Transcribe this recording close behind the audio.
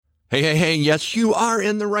Hey, yes, you are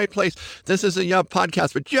in the right place. This is a Yup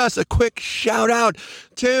podcast, but just a quick shout out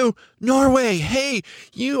to Norway. Hey,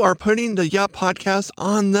 you are putting the Yup podcast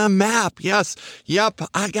on the map. Yes, Yup,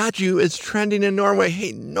 I got you. It's trending in Norway.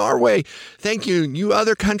 Hey, Norway, thank you. You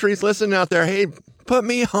other countries listening out there, hey, put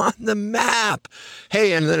me on the map.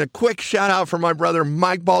 Hey, and then a quick shout out for my brother,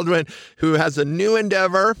 Mike Baldwin, who has a new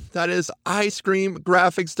endeavor. That is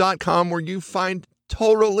icecreamgraphics.com, where you find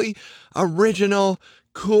totally original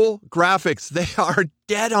cool graphics. They are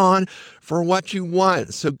dead on for what you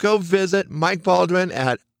want. So go visit Mike Baldwin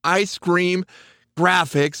at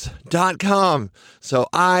icecreamgraphics.com. So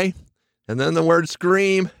and then the word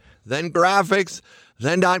scream, then graphics,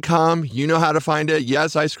 then .com. You know how to find it.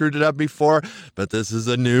 Yes, I screwed it up before, but this is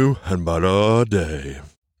a new and better day.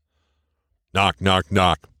 Knock, knock,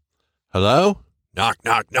 knock. Hello? Knock,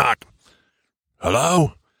 knock, knock.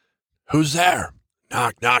 Hello? Who's there?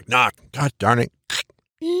 Knock, knock, knock. God darn it.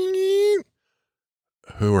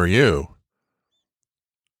 Who are you?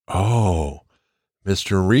 Oh,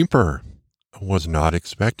 Mr. Reaper. Was not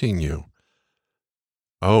expecting you.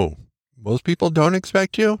 Oh, most people don't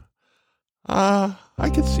expect you? I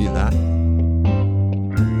could see that.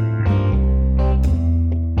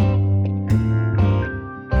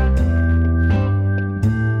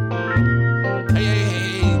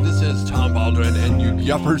 Hey, this is Tom Baldwin, and you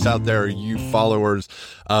Yuppers out there, you followers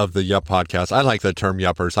of the Yup podcast. I like the term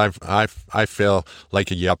Yuppers. I feel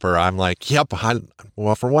like a Yupper. I'm like, yep.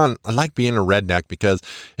 Well, for one, I like being a redneck because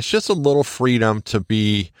it's just a little freedom to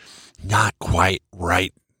be not quite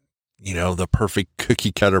right. You know, the perfect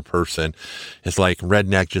cookie cutter person. It's like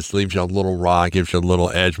redneck just leaves you a little raw, gives you a little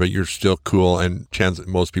edge, but you're still cool. And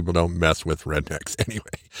most people don't mess with rednecks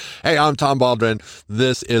anyway. Hey, I'm Tom Baldwin.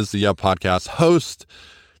 This is the Yup podcast. Host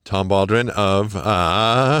Tom Baldwin of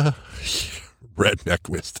Redneck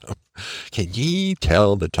Wisdom. Can ye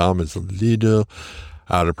tell that Tom is a little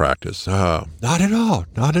out of practice? Not at all.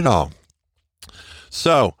 Not at all.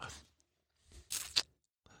 So,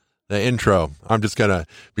 the intro. I'm just going to,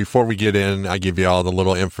 before we get in, I give you all the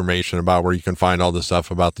little information about where you can find all the stuff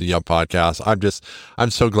about the Yup podcast. I'm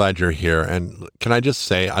so glad you're here. And can I just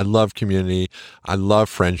say, I love community. I love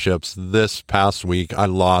friendships. This past week, I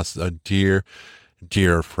lost a dear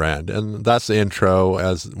friend. And that's the intro.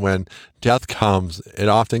 As when death comes, it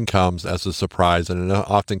often comes as a surprise, and it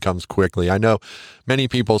often comes quickly. I know many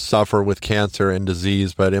people suffer with cancer and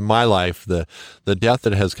disease, but in my life, the death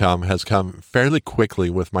that has come fairly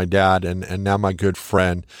quickly with my dad and now my good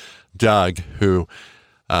friend, Doug, who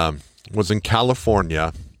was in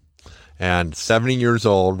California and 70 years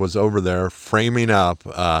old, was over there framing up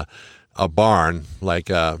a barn, like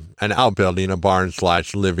an outbuilding, a barn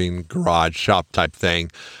 / living garage shop type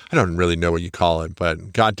thing. I don't really know what you call it,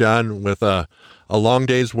 but got done with a long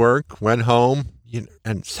day's work, went home,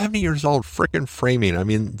 and 70 years old, freaking framing. I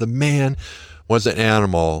mean, the man was an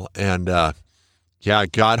animal, and got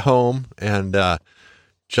home and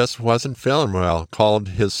just wasn't feeling well. Called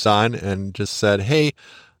his son and just said, hey,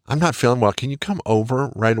 I'm not feeling well. Can you come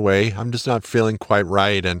over right away? I'm just not feeling quite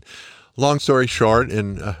right. And long story short,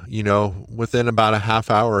 and within about a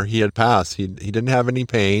half hour, he had passed. He didn't have any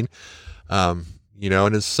pain, and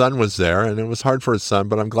his son was there, and it was hard for his son,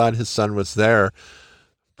 but I'm glad his son was there.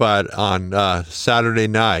 But on last Saturday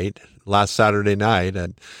night,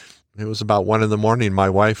 and it was about 1 a.m, my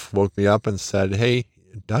wife woke me up and said, hey,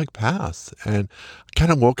 Doug passed. And I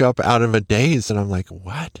kind of woke up out of a daze, and I'm like,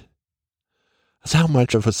 what? That's how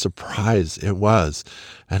much of a surprise it was.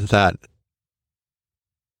 And that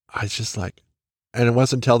I just and it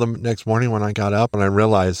wasn't until the next morning when I got up and I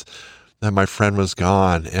realized that my friend was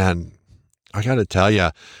gone. And I got to tell you,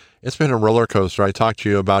 it's been a roller coaster. I talked to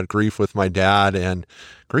you about grief with my dad and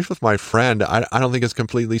grief with my friend. I don't think it's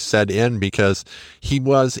completely set in because he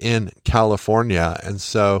was in California. And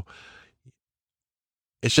so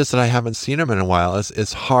it's just that I haven't seen him in a while.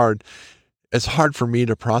 It's hard for me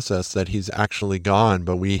to process that he's actually gone,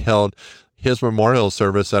 but we held his memorial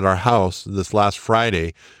service at our house this last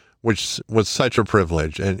Friday, which was such a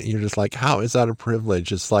privilege. And you're just like, how is that a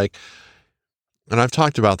privilege? It's like, and I've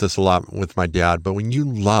talked about this a lot with my dad, but when you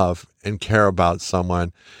love and care about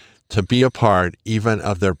someone, to be a part even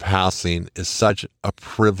of their passing is such a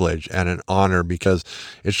privilege and an honor because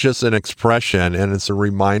it's just an expression and it's a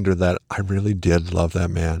reminder that I really did love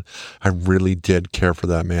that man. I really did care for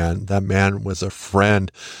that man. That man was a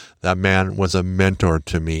friend. That man was a mentor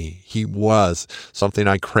to me. He was something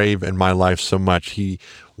I crave in my life so much. He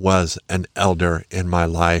was an elder in my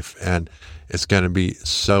life, and it's going to be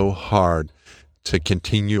so hard to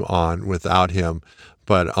continue on without him.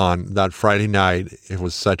 But on that Friday night, it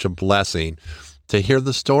was such a blessing to hear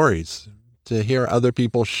the stories to hear other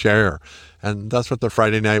people share. And that's what the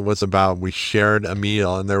Friday night was about. We shared a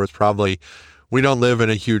meal, and there was we don't live in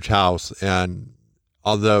a huge house. And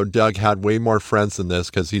although Doug had way more friends than this,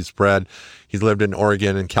 because he's lived in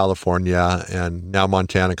Oregon and California and now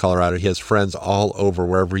Montana, Colorado. He has friends all over.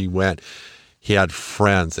 Wherever he went, he had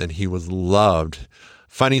friends, and he was loved.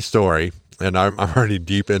 Funny story, and I'm already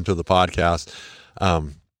deep into the podcast.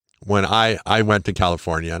 When I went to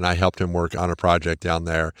California and I helped him work on a project down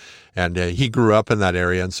there, and he grew up in that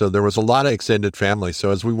area. And so there was a lot of extended family.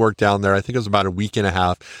 So as we worked down there, I think it was about a week and a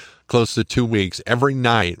half, close to 2 weeks, every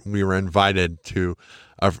night we were invited to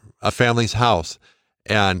a family's house.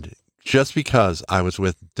 And just because I was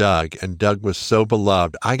with Doug and Doug was so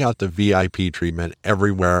beloved, I got the VIP treatment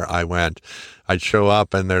everywhere I went. I'd show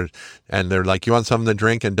up and they're like, "You want something to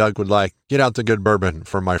drink?" And Doug would like, "Get out the good bourbon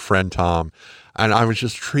for my friend Tom." And I was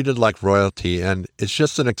just treated like royalty. And it's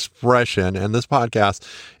just an expression. And this podcast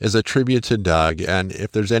is a tribute to Doug. And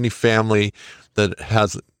if there's any family that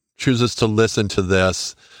chooses to listen to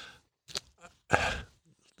this,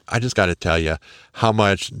 I just got to tell you how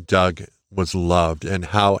much Doug was loved and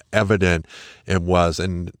how evident it was.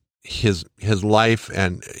 And his life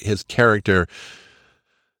and his character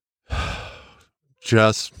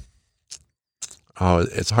just,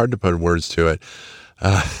 it's hard to put words to it.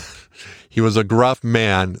 He was a gruff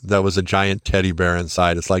man that was a giant teddy bear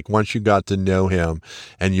inside. It's like once you got to know him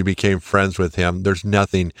and you became friends with him, there's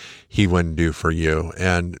nothing he wouldn't do for you.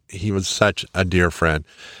 And he was such a dear friend.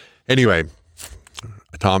 Anyway,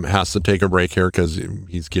 Tom has to take a break here because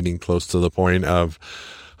he's getting close to the point of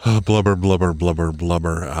blubber, blubber, blubber,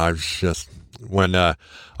 blubber. I was just, when I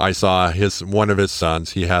saw one of his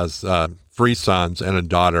sons, he has 3 sons and a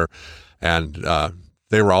daughter, and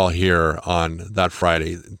they were all here on that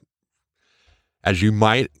Friday. As you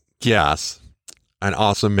might guess, an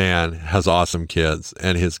awesome man has awesome kids,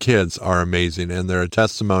 and his kids are amazing, and they're a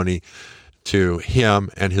testimony to him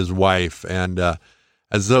and his wife. And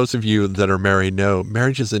as those of you that are married know,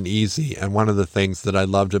 marriage isn't easy. And one of the things that I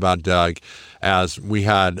loved about Doug, as we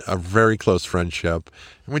had a very close friendship,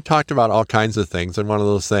 and we talked about all kinds of things. And one of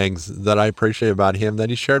those things that I appreciate about him that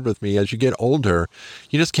he shared with me, as you get older,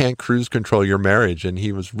 you just can't cruise control your marriage. And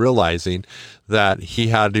he was realizing that he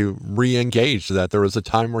had to re-engage, that there was a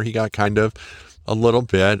time where he got kind of a little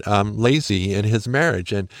bit lazy in his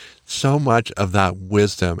marriage. And so much of that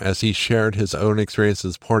wisdom, as he shared his own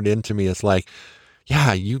experiences, poured into me. It's like,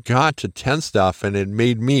 yeah, you got to 10 stuff, and it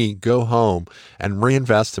made me go home and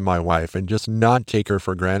reinvest in my wife and just not take her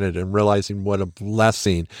for granted, and realizing what a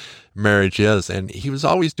blessing marriage is. And he was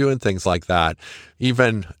always doing things like that.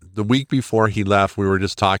 Even the week before he left, we were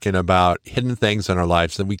just talking about hidden things in our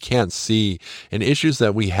lives that we can't see, and issues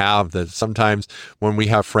that we have, that sometimes when we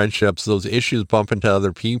have friendships, those issues bump into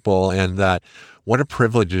other people, and that what a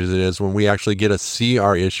privilege it is when we actually get to see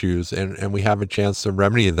our issues and we have a chance to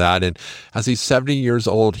remedy that. And as he's 70 years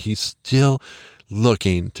old, he's still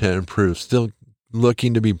looking to improve, still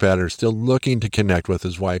looking to be better, still looking to connect with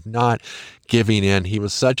his wife, not giving in. He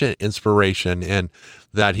was such an inspiration, and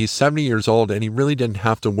that he's 70 years old and he really didn't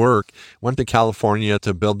have to work. Went to California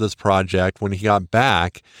to build this project. When he got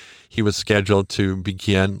back, he was scheduled to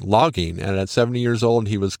begin logging. And at 70 years old,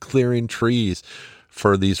 he was clearing trees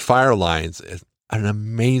for these fire lines. An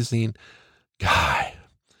amazing guy.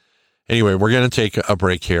 Anyway, we're going to take a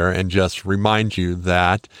break here and just remind you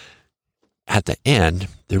that at the end,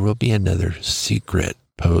 there will be another secret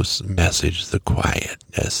post message, the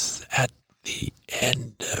quietness at the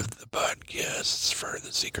end of the podcast for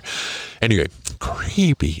the secret. Anyway,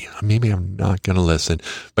 creepy. Maybe I'm not going to listen,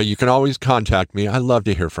 but you can always contact me. I love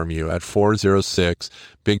to hear from you at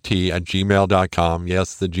 406bigt@gmail.com.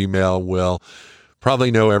 Yes, the Gmail will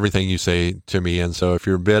probably know everything you say to me. And so if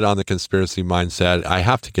you're a bit on the conspiracy mindset, I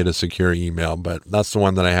have to get a secure email, but that's the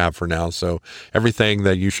one that I have for now. So everything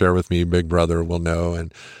that you share with me, Big Brother will know.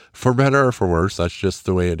 And for better or for worse, that's just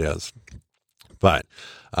the way it is. But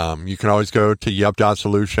you can always go to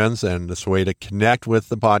yup.solutions, and it's a way to connect with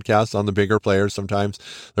the podcast on the bigger players. Sometimes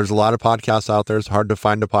there's a lot of podcasts out there. It's hard to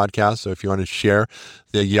find a podcast. So if you want to share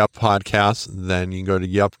the Yup podcast, then you can go to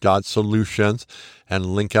yup.solutions and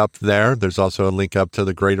link up there. There's also a link up to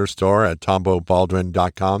the greater store at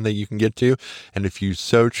tombobaldwin.com that you can get to. And if you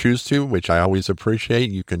so choose to, which I always appreciate,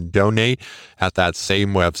 you can donate at that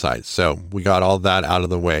same website. So we got all that out of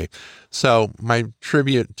the way. So my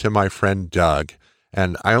tribute to my friend Doug,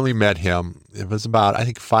 and I only met him, it was about, I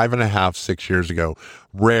think, 5.5, 6 years ago.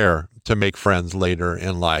 Rare to make friends later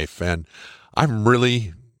in life. And I'm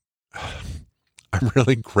really I'm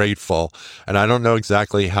really grateful. And I don't know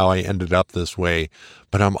exactly how I ended up this way,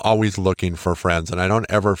 but I'm always looking for friends. And I don't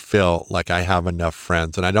ever feel like I have enough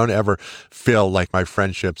friends. And I don't ever feel like my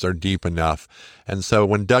friendships are deep enough. And so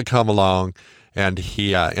when Doug come along, and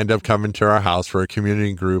he ended up coming to our house for a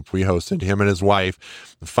community group we hosted, him and his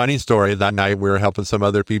wife. Funny story, that night we were helping some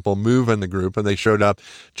other people move in the group, and they showed up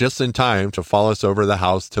just in time to follow us over the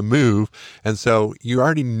house to move. And so you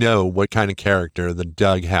already know what kind of character that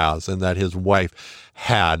Doug has and that his wife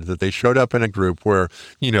had, that they showed up in a group where,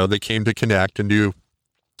 they came to connect and do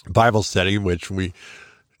Bible study, which we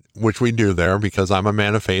do there because I'm a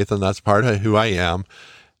man of faith and that's part of who I am.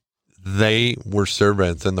 They were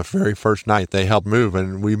servants, and the very first night they helped move,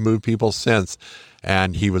 and we moved people since.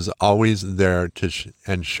 And he was always there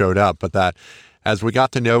and showed up. But that as we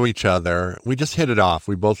got to know each other, we just hit it off.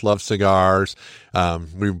 We both love cigars.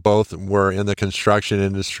 We both were in the construction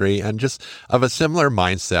industry and just of a similar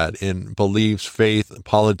mindset in beliefs, faith,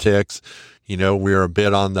 politics. We were a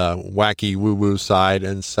bit on the wacky woo-woo side.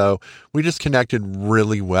 And so we just connected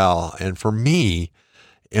really well. And for me,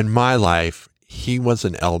 in my life, he was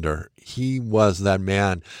an elder. He was that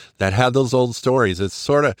man that had those old stories. It's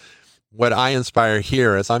sort of what I inspire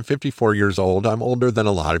here is I'm 54 years old. I'm older than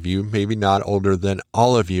a lot of you, maybe not older than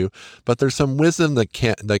all of you, but there's some wisdom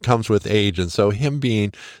that comes with age. And so him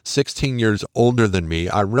being 16 years older than me,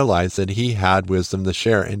 I realized that he had wisdom to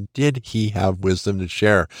share. And did he have wisdom to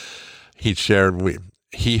share? He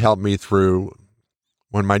helped me through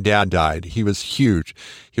when my dad died. He was huge.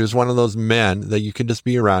 He was one of those men that you could just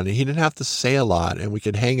be around, and he didn't have to say a lot, and we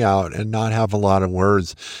could hang out and not have a lot of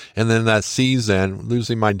words. And then that season,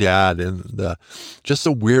 losing my dad and just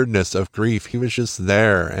the weirdness of grief, he was just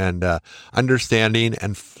there and understanding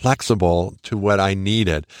and flexible to what I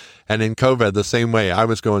needed. And in COVID, the same way, I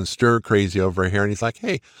was going stir crazy over here, and he's like,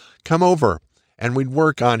 hey, come over. And we'd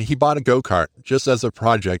work on, he bought a go-kart just as a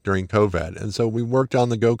project during COVID. And so we worked on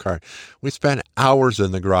the go-kart. We spent hours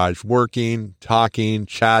in the garage working, talking,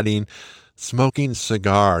 chatting, smoking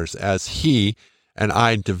cigars as he and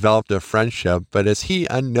I developed a friendship. But as he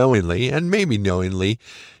unknowingly and maybe knowingly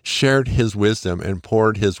shared his wisdom and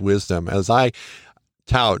poured his wisdom, as I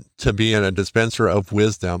tout to being a dispenser of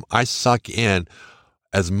wisdom, I suck in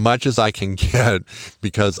as much as I can get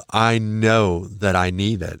because I know that I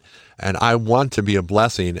need it. And I want to be a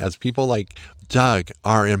blessing as people like Doug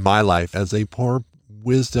are in my life. As they pour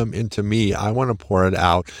wisdom into me, I want to pour it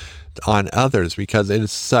out on others because it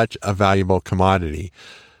is such a valuable commodity.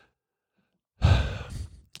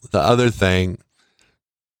 The other thing,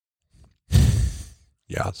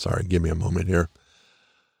 give me a moment here.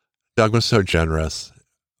 Doug was so generous.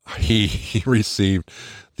 He received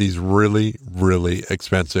these really, really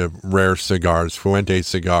expensive, rare cigars, Fuente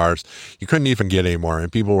cigars. You couldn't even get any more,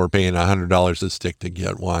 and people were paying $100 a stick to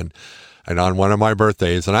get one. And on one of my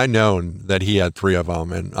birthdays, and I known that he had 3 of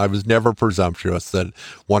them, and I was never presumptuous that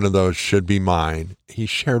one of those should be mine. He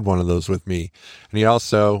shared one of those with me. And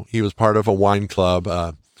he was part of a wine club.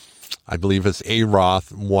 I believe it's A.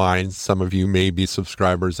 Roth Wines. Some of you may be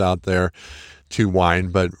subscribers out there to wine,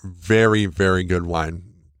 but very, very good wine.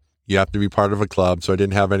 You have to be part of a club, so I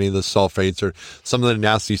didn't have any of the sulfates or some of the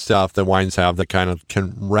nasty stuff that wines have that kind of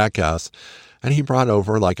can wreck us. And he brought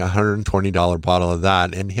over like a $120 bottle of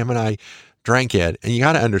that, and him and I drank it. And you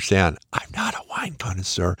got to understand, I'm not a wine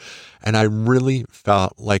connoisseur, and I really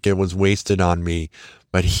felt like it was wasted on me.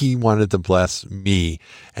 But he wanted to bless me,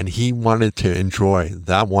 and he wanted to enjoy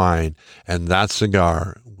that wine and that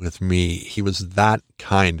cigar with me. He was that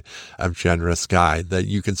kind of generous guy that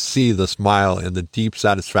you could see the smile and the deep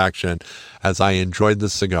satisfaction as I enjoyed the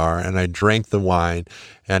cigar and I drank the wine.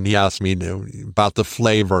 And he asked me about the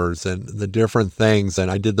flavors and the different things. And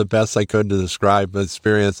I did the best I could to describe the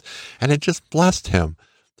experience. And it just blessed him.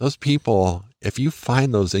 Those people, if you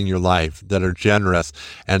find those in your life that are generous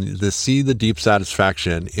and to see the deep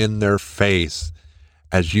satisfaction in their face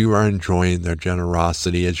as you are enjoying their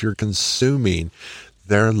generosity, as you're consuming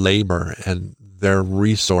their labor and their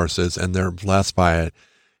resources and they're blessed by it,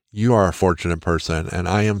 you are a fortunate person. And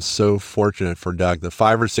I am so fortunate for Doug, the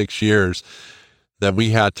 5 or 6 years that we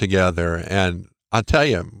had together. And I'll tell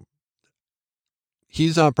you,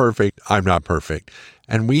 he's not perfect. I'm not perfect.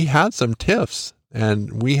 And we had some tiffs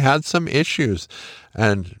and we had some issues.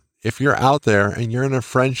 And if you're out there and you're in a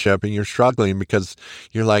friendship and you're struggling because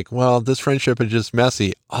you're like, well, this friendship is just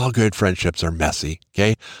messy. All good friendships are messy.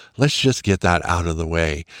 Okay. Let's just get that out of the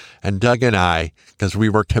way. And Doug and I, because we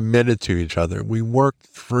were committed to each other, we worked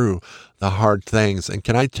through the hard things. And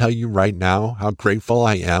can I tell you right now how grateful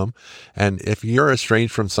I am? And if you're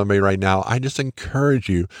estranged from somebody right now, I just encourage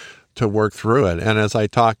you to work through it. And as I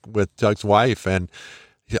talk with Doug's wife, and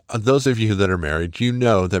those of you that are married, you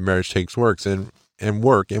know that marriage takes work, and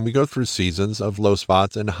we go through seasons of low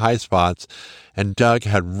spots and high spots. And Doug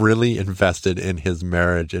had really invested in his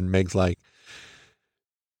marriage, and Meg's like,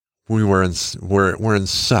 we're in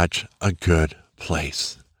such a good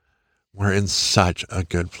place. We're in such a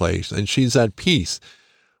good place. And she's at peace.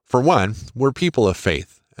 For one, we're people of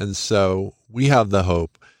faith. And so we have the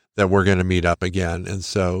hope that we're going to meet up again. And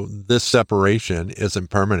so this separation isn't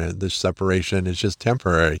permanent. This separation is just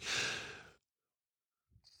temporary.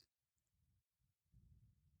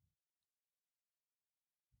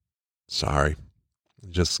 Sorry.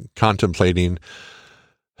 Just contemplating.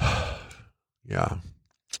 Yeah.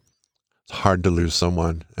 It's hard to lose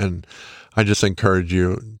someone. And I just encourage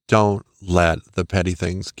you, don't let the petty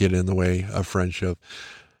things get in the way of friendship.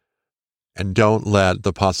 And don't let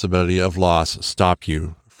the possibility of loss stop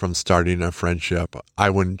you from starting a friendship. I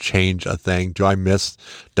wouldn't change a thing. Do I miss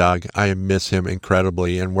Doug? I miss him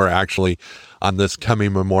incredibly. And we're actually, on this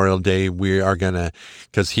coming Memorial Day, we are going to,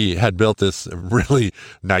 because he had built this really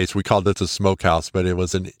nice, we called it a smokehouse, but it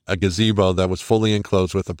was a gazebo that was fully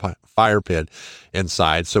enclosed with a fire pit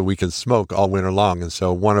inside so we could smoke all winter long. And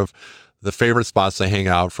so one of the favorite spots to hang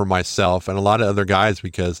out for myself and a lot of other guys,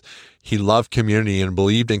 because he loved community and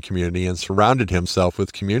believed in community and surrounded himself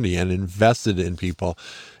with community and invested in people.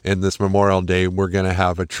 In this Memorial Day, we're going to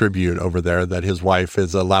have a tribute over there that his wife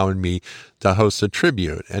is allowing me to host a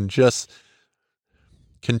tribute and just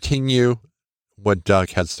continue what Doug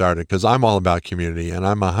had started, because I'm all about community and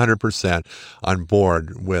I'm 100% on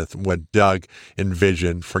board with what Doug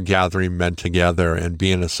envisioned for gathering men together and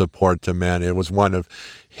being a support to men. It was one of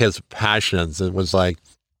his passions. It was like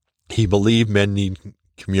he believed men need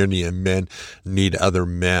community and men need other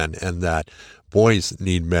men, and that boys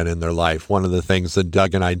need men in their life. One of the things that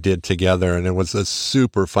Doug and I did together, and it was a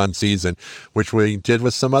super fun season, which we did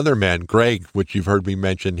with some other men. Greg, which you've heard me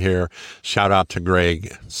mention here, shout out to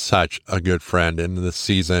Greg, such a good friend. In this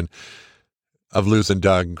season of losing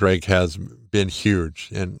Doug, Greg has been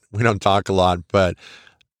huge, and we don't talk a lot, but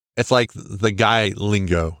it's like the guy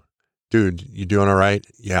lingo. Dude, you doing all right?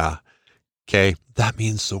 Yeah. Okay. That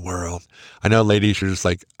means the world. I know ladies, you're just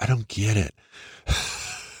like, I don't get it.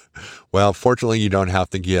 Well, fortunately, you don't have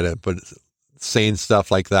to get it, but saying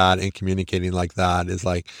stuff like that and communicating like that is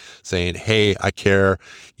like saying, hey, I care,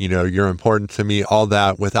 you're important to me, all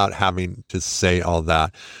that, without having to say all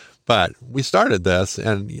that. But we started this,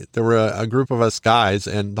 and there were a group of us guys,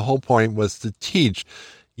 and the whole point was to teach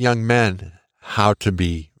young men how to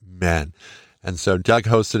be men. And so Doug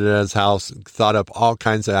hosted it at his house, thought up all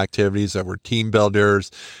kinds of activities that were team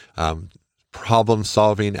builders,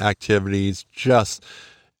 problem-solving activities, just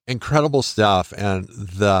incredible stuff. And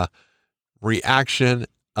the reaction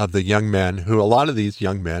of the young men, who a lot of these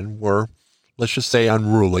young men were, let's just say,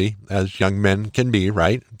 unruly, as young men can be,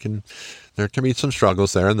 right? There can be some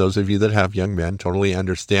struggles there. And those of you that have young men totally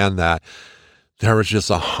understand that. There was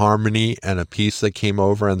just a harmony and a peace that came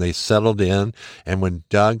over, and they settled in. And when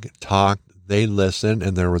Doug talked, they listened,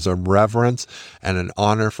 and there was a reverence and an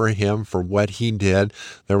honor for him for what he did.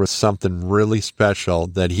 There was something really special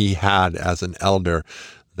that he had as an elder,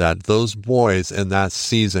 that those boys in that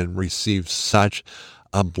season received such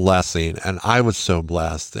a blessing. And I was so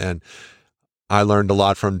blessed. And I learned a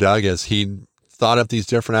lot from Doug as he thought of these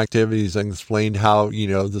different activities and explained how,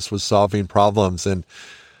 this was solving problems. And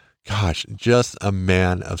gosh, just a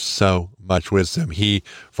man of so much wisdom. He,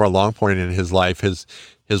 for a long point in his life, his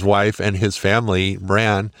wife and his family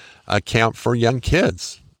ran a camp for young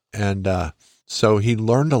kids. And so he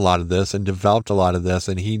learned a lot of this and developed a lot of this.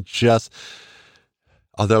 And he just,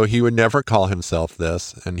 although he would never call himself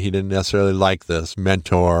this, and he didn't necessarily like this,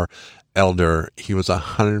 mentor, elder, he was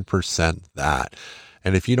 100% that.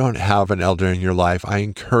 And if you don't have an elder in your life, I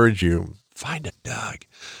encourage you, find a Doug.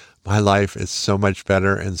 My life is so much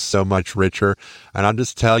better and so much richer. And I'll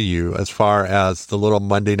just tell you, as far as the little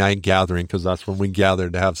Monday night gathering, because that's when we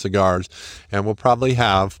gather to have cigars, and we'll probably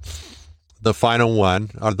have the final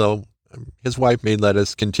one, although his wife may let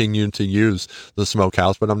us continue to use the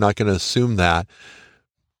smokehouse, but I'm not going to assume that.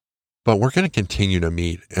 But we're going to continue to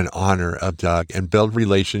meet in honor of Doug and build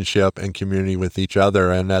relationship and community with each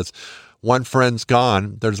other. And as one friend's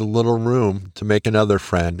gone, there's a little room to make another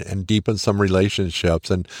friend and deepen some relationships.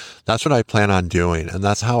 And that's what I plan on doing. And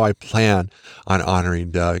that's how I plan on honoring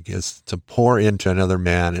Doug, is to pour into another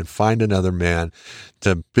man and find another man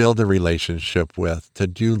to build a relationship with, to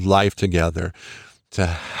do life together, to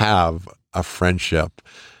have a friendship.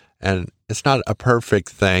 And it's not a perfect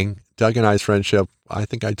thing. Doug and I's friendship, I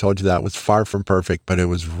think I told you that, was far from perfect, but it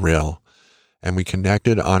was real. And we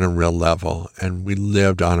connected on a real level, and we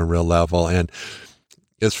lived on a real level. And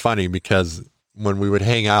it's funny because when we would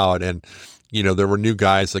hang out and, there were new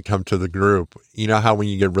guys that come to the group. You know how when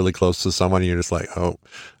you get really close to someone, you're just like, oh,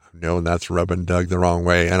 no, that's rubbing Doug the wrong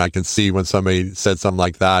way. And I can see when somebody said something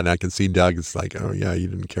like that, and I can see Doug, it's like, oh yeah, you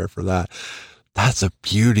didn't care for that. That's a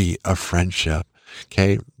beauty of friendship.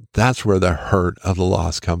 Okay. That's where the hurt of the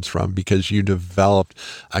loss comes from, because you developed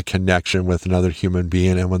a connection with another human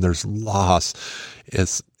being. And when there's loss,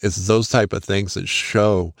 it's those type of things that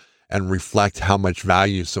show and reflect how much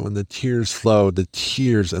value. So when the tears flow, the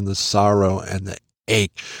tears and the sorrow and the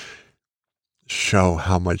ache show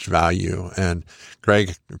how much value. And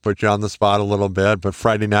Greg, put you on the spot a little bit, but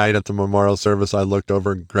Friday night at the memorial service, I looked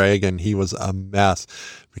over at Greg and he was a mess,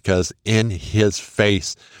 because in his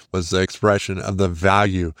face was the expression of the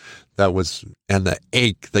value that was, and the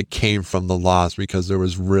ache that came from the loss, because there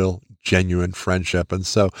was real, genuine friendship. And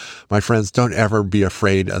so, my friends, don't ever be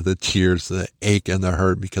afraid of the tears, the ache and the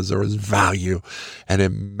hurt, because there was value and it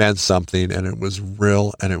meant something and it was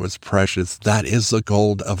real and it was precious. That is the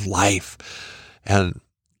gold of life. And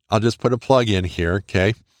I'll just put a plug in here,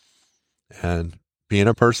 okay? And being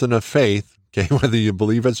a person of faith, okay, whether you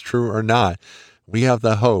believe it's true or not, we have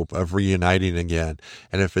the hope of reuniting again.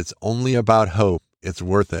 And if it's only about hope, it's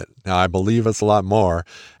worth it. Now, I believe it's a lot more,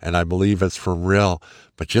 and I believe it's for real.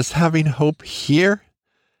 But just having hope here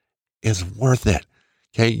is worth it,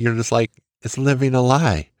 okay? You're just like, it's living a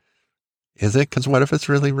lie. Is it? Because what if it's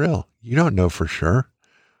really real? You don't know for sure.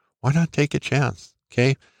 Why not take a chance,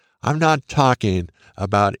 okay? I'm not talking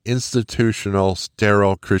about institutional,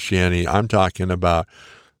 sterile Christianity. I'm talking about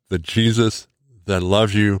the Jesus that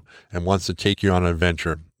loves you and wants to take you on an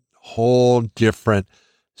adventure. Whole different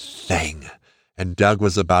thing. And Doug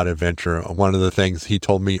was about adventure. One of the things he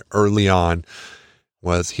told me early on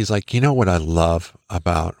was, he's like, you know what I love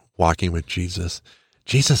about walking with Jesus?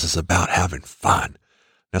 Jesus is about having fun.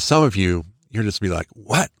 Now, some of you're just be like,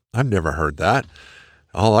 what? I've never heard that.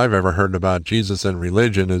 All I've ever heard about Jesus and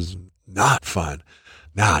religion is not fun.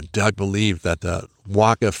 Nah, Doug believed that the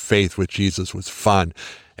walk of faith with Jesus was fun,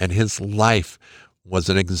 and his life was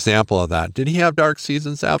an example of that. Did he have dark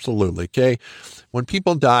seasons? Absolutely. Okay. When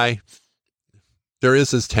people die, there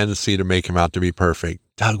is this tendency to make him out to be perfect.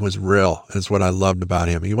 Doug was real, is what I loved about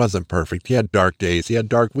him. He wasn't perfect. He had dark days. He had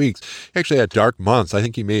dark weeks. He actually had dark months. I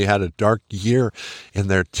think he may have had a dark year in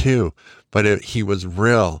there too. But he was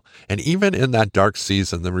real. And even in that dark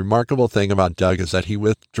season, the remarkable thing about Doug is that he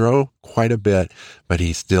withdrew quite a bit, but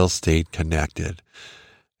he still stayed connected.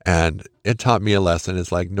 And it taught me a lesson.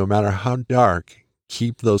 It's like, no matter how dark,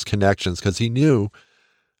 keep those connections, because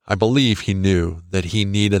I believe he knew that he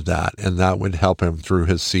needed that, and that would help him through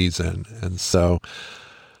his season. And so,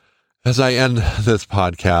 as I end this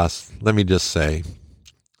podcast, let me just say,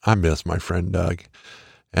 I miss my friend Doug.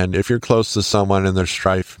 And if you're close to someone and there's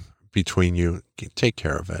strife between you, take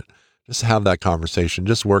care of it. Just have that conversation.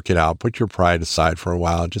 Just work it out. Put your pride aside for a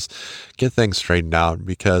while. Just get things straightened out.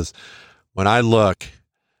 Because when I look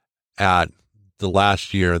at the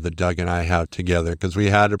last year that Doug and I have together, because we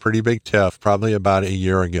had a pretty big tiff probably about a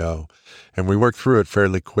year ago, and we worked through it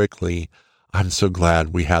fairly quickly, I'm so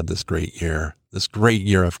glad we had this great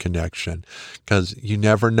year of connection, because you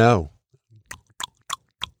never know.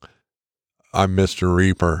 I'm Mr.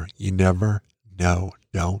 Reaper. You never know.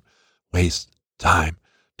 Don't waste time.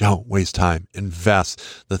 Don't waste time.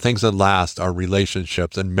 Invest. The things that last are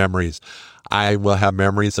relationships and memories. I will have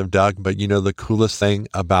memories of Doug, but the coolest thing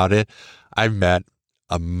about it, I've met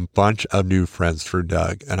a bunch of new friends through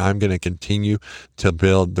Doug, and I'm going to continue to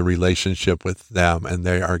build the relationship with them, and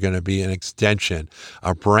they are going to be an extension,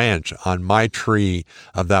 a branch on my tree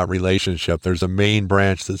of that relationship. There's a main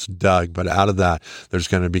branch that's Doug, but out of that, there's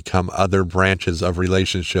going to become other branches of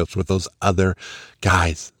relationships with those other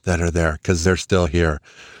guys that are there, because they're still here.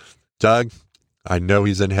 Doug, I know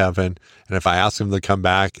he's in heaven, and if I ask him to come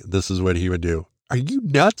back, this is what he would do. Are you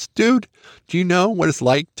nuts, dude? Do you know what it's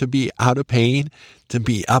like to be out of pain, to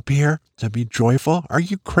be up here, to be joyful? Are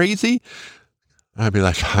you crazy? I'd be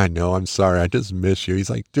like, I know, I'm sorry, I just miss you. He's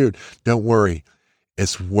like, dude, don't worry.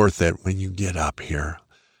 It's worth it when you get up here.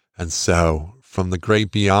 And so from the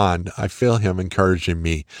great beyond, I feel him encouraging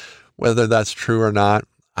me. Whether that's true or not,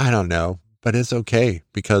 I don't know, but it's okay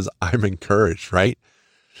because I'm encouraged, right?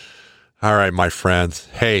 All right, my friends.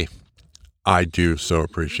 Hey, I do so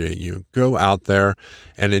appreciate you. Go out there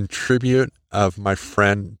and in tribute of my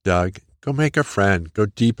friend Doug, go make a friend, go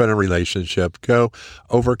deepen a relationship, go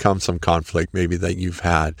overcome some conflict maybe that you've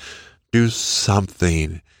had. Do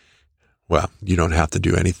something. Well, you don't have to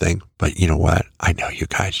do anything, but you know what? I know you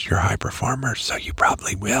guys, you're high performers, so you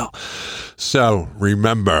probably will. So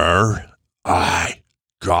remember, I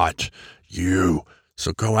got you.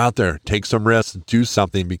 So go out there, take some risks, do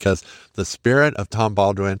something, because the spirit of Tom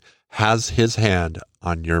Baldwin has his hand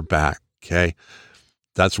on your back. Okay.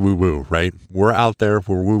 That's woo-woo, right? We're out there,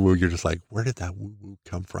 we're woo-woo. You're just like, where did that woo-woo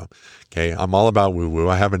come from? Okay. I'm all about woo-woo.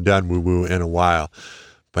 I haven't done woo-woo in a while,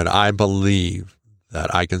 but I believe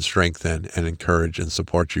that I can strengthen and encourage and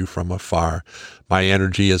support you from afar. My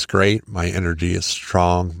energy is great. My energy is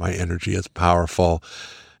strong. My energy is powerful.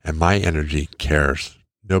 And my energy cares.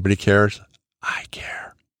 Nobody cares. I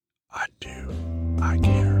care. I do. I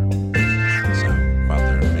care. So go out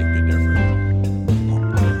there and make a difference.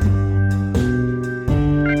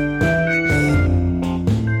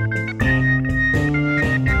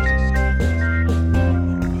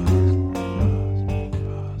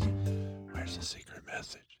 Where's the secret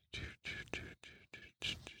message?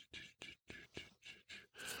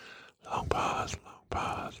 Long pause, long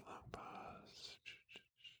pause, long pause.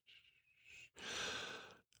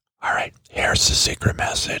 All right, here's the secret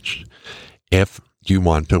message. If you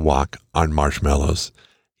want to walk on marshmallows,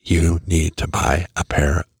 you need to buy a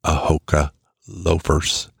pair of Hoka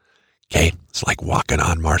loafers. Okay, it's like walking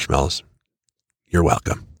on marshmallows. You're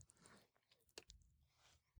welcome.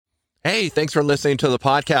 Hey, thanks for listening to the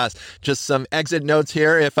podcast. Just some exit notes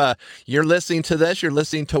here. If you're listening to this, you're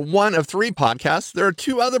listening to one of 3 podcasts. There are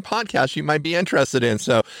 2 other podcasts you might be interested in.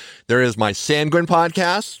 So there is my Sanguine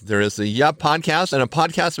podcast, there is the Yup podcast, and a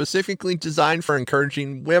podcast specifically designed for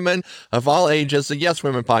encouraging women of all ages, the Yes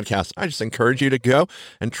Women podcast. I just encourage you to go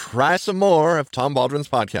and try some more of Tom Baldwin's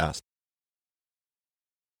podcast.